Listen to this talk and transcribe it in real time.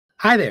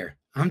Hi there,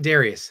 I'm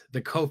Darius,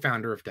 the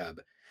co-founder of Dubb.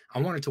 I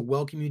wanted to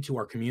welcome you to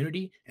our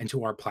community and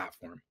to our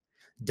platform.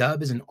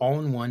 Dubb is an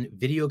all-in-one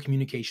video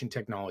communication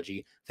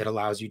technology that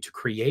allows you to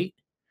create,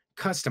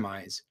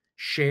 customize,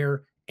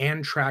 share,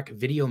 and track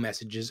video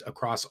messages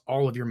across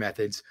all of your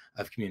methods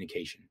of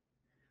communication.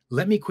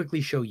 Let me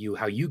quickly show you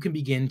how you can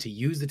begin to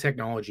use the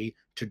technology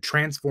to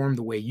transform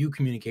the way you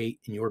communicate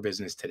in your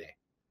business today.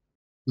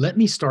 Let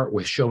me start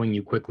with showing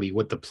you quickly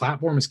what the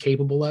platform is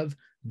capable of,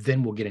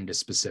 then we'll get into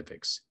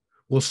specifics.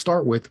 We'll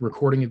start with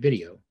recording a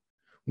video.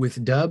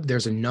 With Dubb,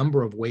 there's a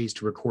number of ways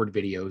to record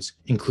videos,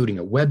 including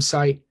a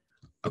website,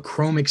 a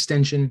Chrome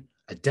extension,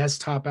 a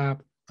desktop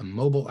app, a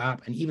mobile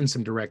app, and even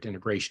some direct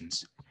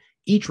integrations.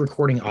 Each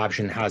recording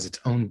option has its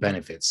own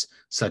benefits,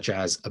 such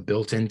as a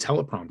built-in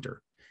teleprompter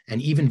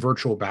and even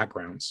virtual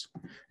backgrounds.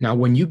 Now,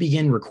 when you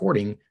begin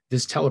recording,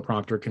 this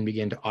teleprompter can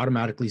begin to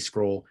automatically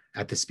scroll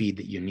at the speed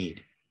that you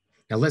need.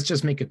 Now let's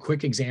just make a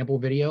quick example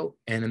video,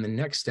 and in the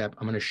next step,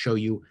 I'm going to show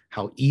you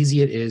how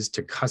easy it is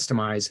to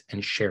customize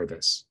and share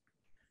this.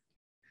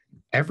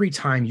 Every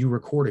time you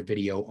record a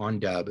video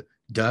on Dubb,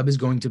 Dubb is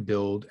going to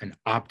build an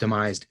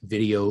optimized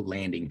video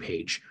landing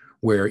page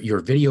where your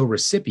video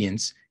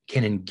recipients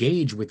can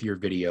engage with your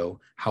video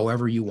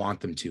however you want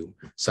them to,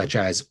 such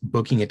as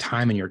booking a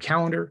time in your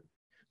calendar,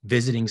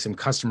 visiting some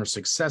customer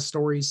success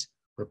stories,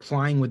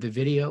 replying with the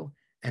video,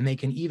 and they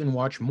can even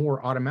watch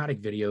more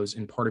automatic videos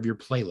in part of your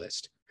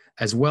playlist,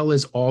 as well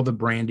as all the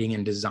branding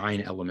and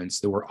design elements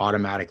that were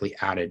automatically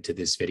added to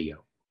this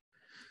video.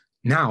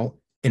 Now,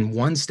 in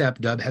one step,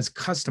 Dubb has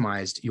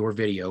customized your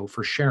video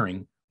for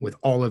sharing with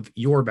all of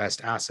your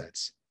best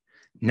assets.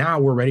 Now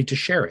we're ready to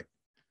share it.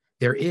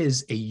 There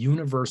is a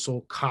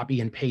universal copy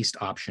and paste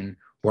option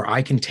where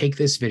I can take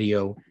this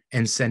video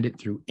and send it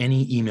through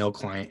any email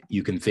client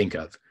you can think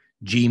of: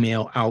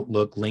 Gmail,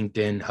 Outlook,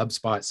 LinkedIn,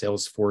 HubSpot,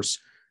 Salesforce,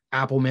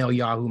 Apple Mail,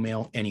 Yahoo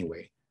Mail,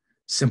 anyway.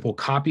 Simple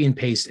copy and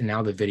paste, and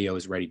now the video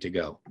is ready to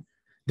go.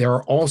 There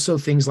are also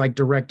things like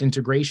direct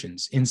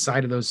integrations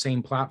inside of those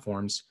same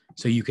platforms,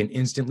 so you can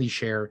instantly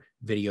share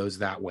videos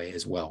that way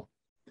as well.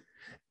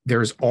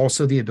 There's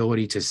also the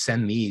ability to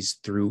send these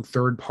through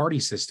third-party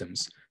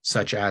systems,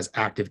 such as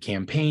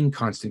ActiveCampaign,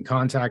 Constant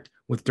Contact,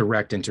 with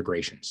direct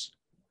integrations.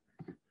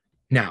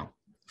 Now,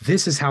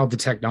 this is how the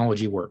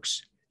technology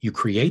works. You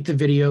create the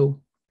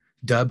video,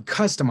 Dubb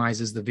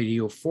customizes the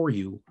video for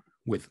you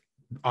with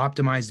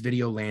optimized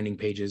video landing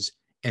pages,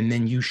 and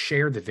then you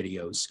share the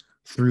videos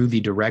through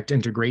the direct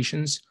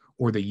integrations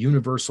or the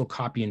universal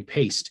copy and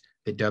paste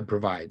that Dubb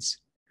provides.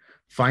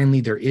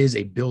 Finally, there is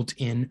a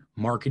built-in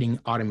marketing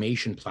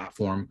automation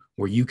platform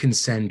where you can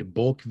send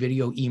bulk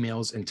video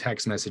emails and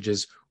text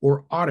messages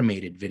or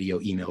automated video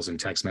emails and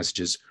text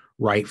messages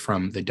right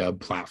from the Dubb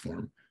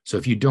platform. So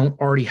if you don't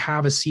already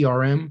have a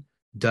CRM,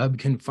 Dubb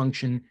can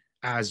function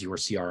as your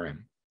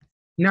CRM.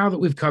 Now that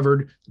we've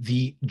covered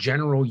the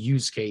general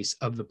use case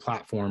of the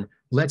platform,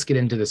 let's get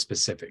into the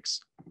specifics.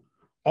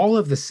 All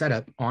of the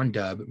setup on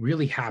Dubb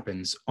really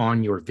happens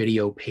on your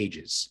video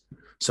pages.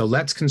 So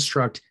let's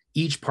construct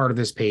each part of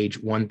this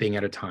page one thing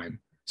at a time,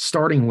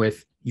 starting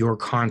with your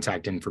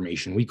contact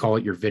information. We call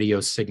it your video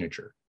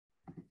signature.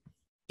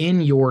 In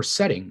your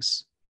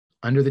settings,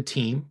 under the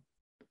team,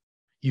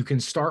 you can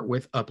start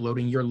with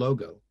uploading your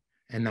logo,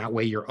 and that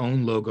way your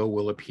own logo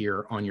will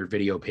appear on your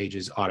video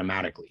pages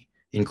automatically,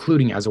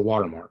 including as a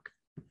watermark.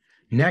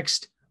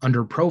 Next,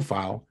 under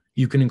profile,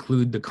 you can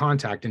include the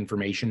contact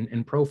information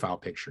and profile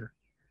picture.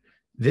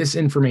 This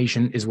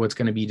information is what's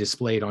going to be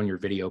displayed on your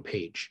video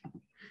page.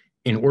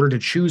 In order to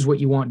choose what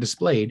you want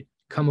displayed,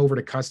 come over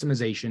to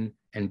customization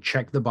and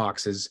check the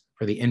boxes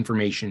for the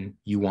information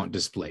you want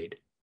displayed.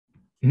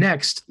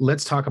 Next,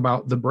 let's talk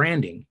about the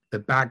branding, the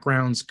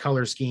backgrounds,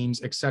 color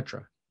schemes,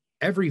 etc.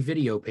 Every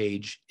video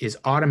page is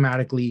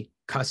automatically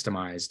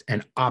customized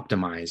and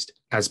optimized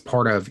as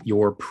part of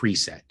your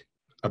preset.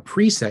 A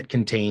preset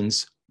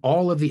contains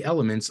all of the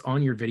elements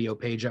on your video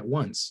page at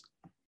once,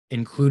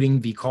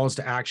 including the calls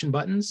to action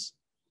buttons,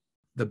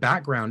 the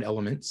background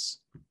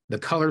elements, the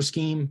color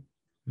scheme,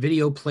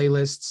 video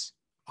playlists,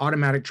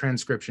 automatic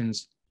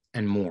transcriptions,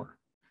 and more.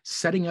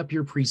 Setting up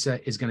your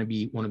preset is going to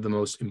be one of the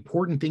most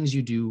important things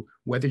you do,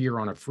 whether you're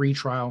on a free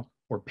trial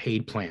or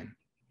paid plan.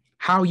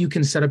 How you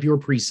can set up your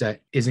preset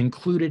is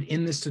included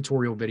in this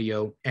tutorial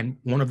video, and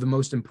one of the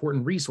most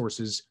important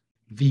resources,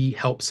 the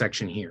help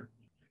section here.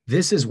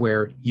 This is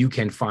where you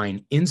can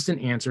find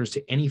instant answers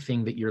to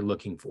anything that you're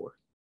looking for.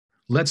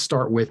 Let's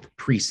start with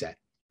preset.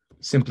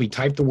 Simply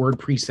type the word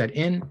preset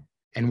in,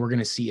 and we're going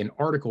to see an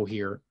article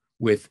here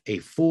with a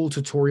full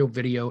tutorial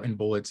video and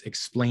bullets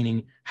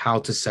explaining how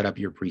to set up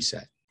your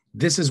preset.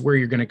 This is where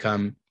you're going to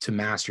come to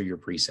master your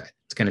preset.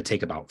 It's going to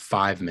take about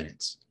 5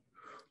 minutes.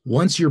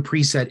 Once your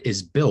preset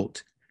is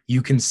built,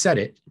 you can set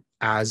it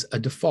as a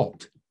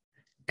default.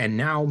 And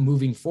now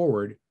moving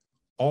forward,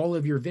 all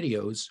of your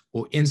videos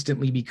will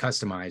instantly be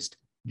customized,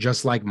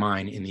 just like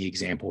mine in the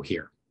example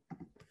here.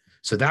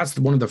 So that's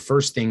one of the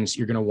first things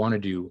you're going to want to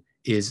do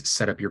is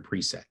set up your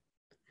preset.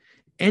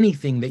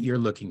 Anything that you're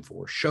looking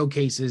for,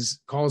 showcases,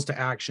 calls to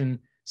action,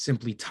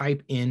 simply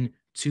type in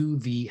to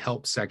the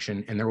help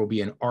section, and there will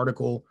be an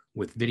article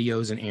with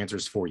videos and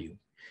answers for you.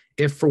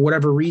 If for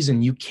whatever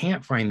reason you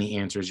can't find the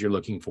answers you're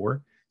looking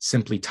for,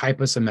 simply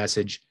type us a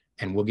message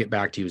and we'll get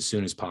back to you as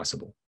soon as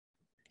possible.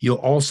 You'll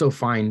also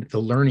find the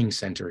Learning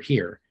Center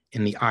here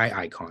in the eye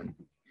icon.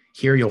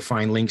 Here you'll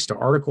find links to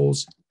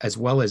articles as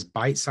well as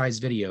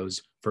bite-sized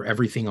videos for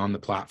everything on the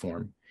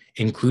platform,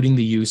 including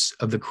the use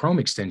of the Chrome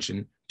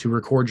extension to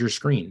record your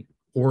screen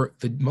or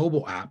the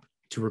mobile app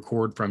to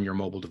record from your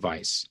mobile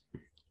device.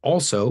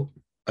 Also,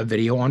 a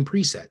video on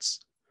presets.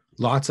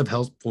 Lots of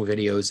helpful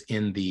videos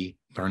in the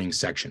learning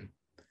section.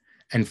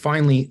 And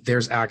finally,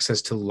 there's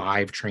access to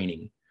live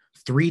training.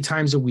 3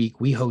 times a week,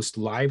 we host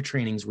live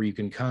trainings where you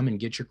can come and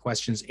get your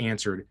questions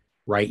answered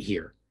right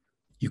here.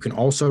 You can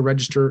also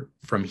register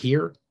from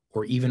here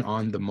or even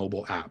on the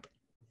mobile app.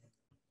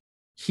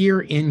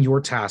 Here in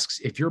your tasks,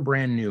 if you're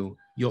brand new,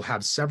 you'll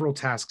have several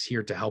tasks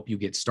here to help you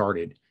get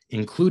started,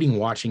 including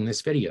watching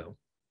this video,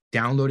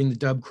 downloading the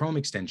Dubb Chrome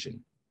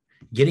extension,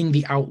 getting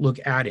the Outlook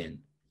add-in,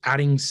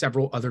 adding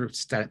several other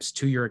steps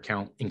to your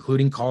account,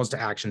 including calls to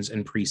actions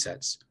and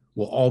presets,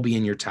 will all be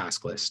in your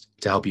task list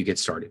to help you get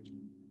started.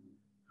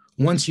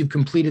 Once you've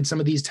completed some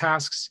of these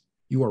tasks,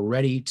 you are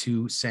ready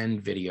to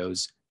send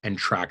videos and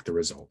track the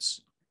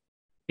results.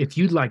 If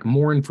you'd like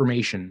more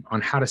information on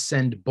how to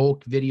send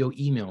bulk video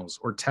emails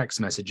or text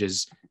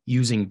messages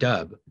using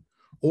Dubb,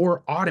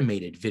 or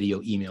automated video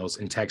emails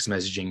and text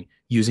messaging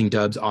using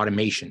Dubb's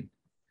automation,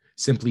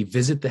 simply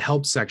visit the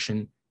help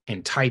section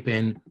and type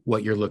in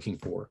what you're looking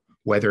for,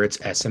 whether it's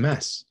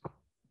SMS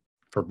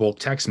for bulk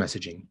text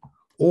messaging,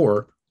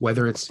 or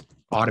whether it's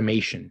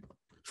automation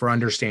for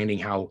understanding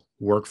how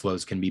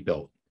workflows can be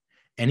built.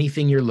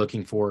 Anything you're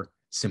looking for,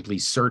 simply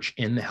search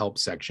in the help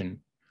section,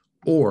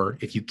 or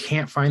if you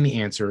can't find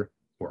the answer,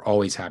 we're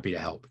always happy to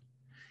help.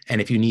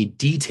 And if you need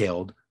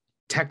detailed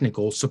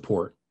technical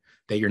support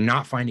that you're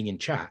not finding in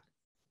chat,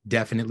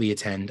 definitely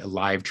attend a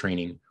live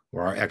training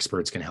where our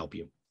experts can help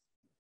you.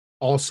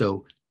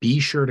 Also, be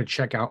sure to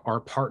check out our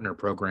partner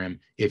program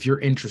if you're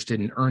interested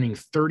in earning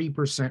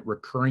 30%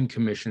 recurring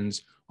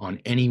commissions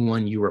on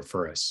anyone you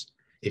refer us.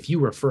 If you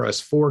refer us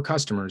 4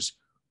 customers,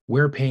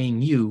 we're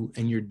paying you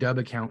and your Dubb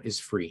account is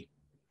free.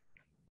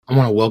 I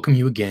want to welcome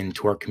you again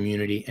to our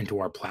community and to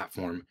our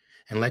platform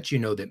and let you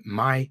know that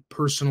my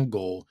personal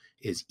goal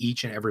is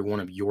each and every one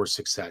of your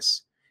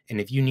success. And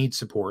if you need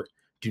support,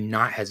 do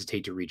not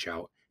hesitate to reach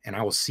out, and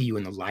I will see you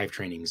in the live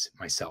trainings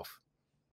myself.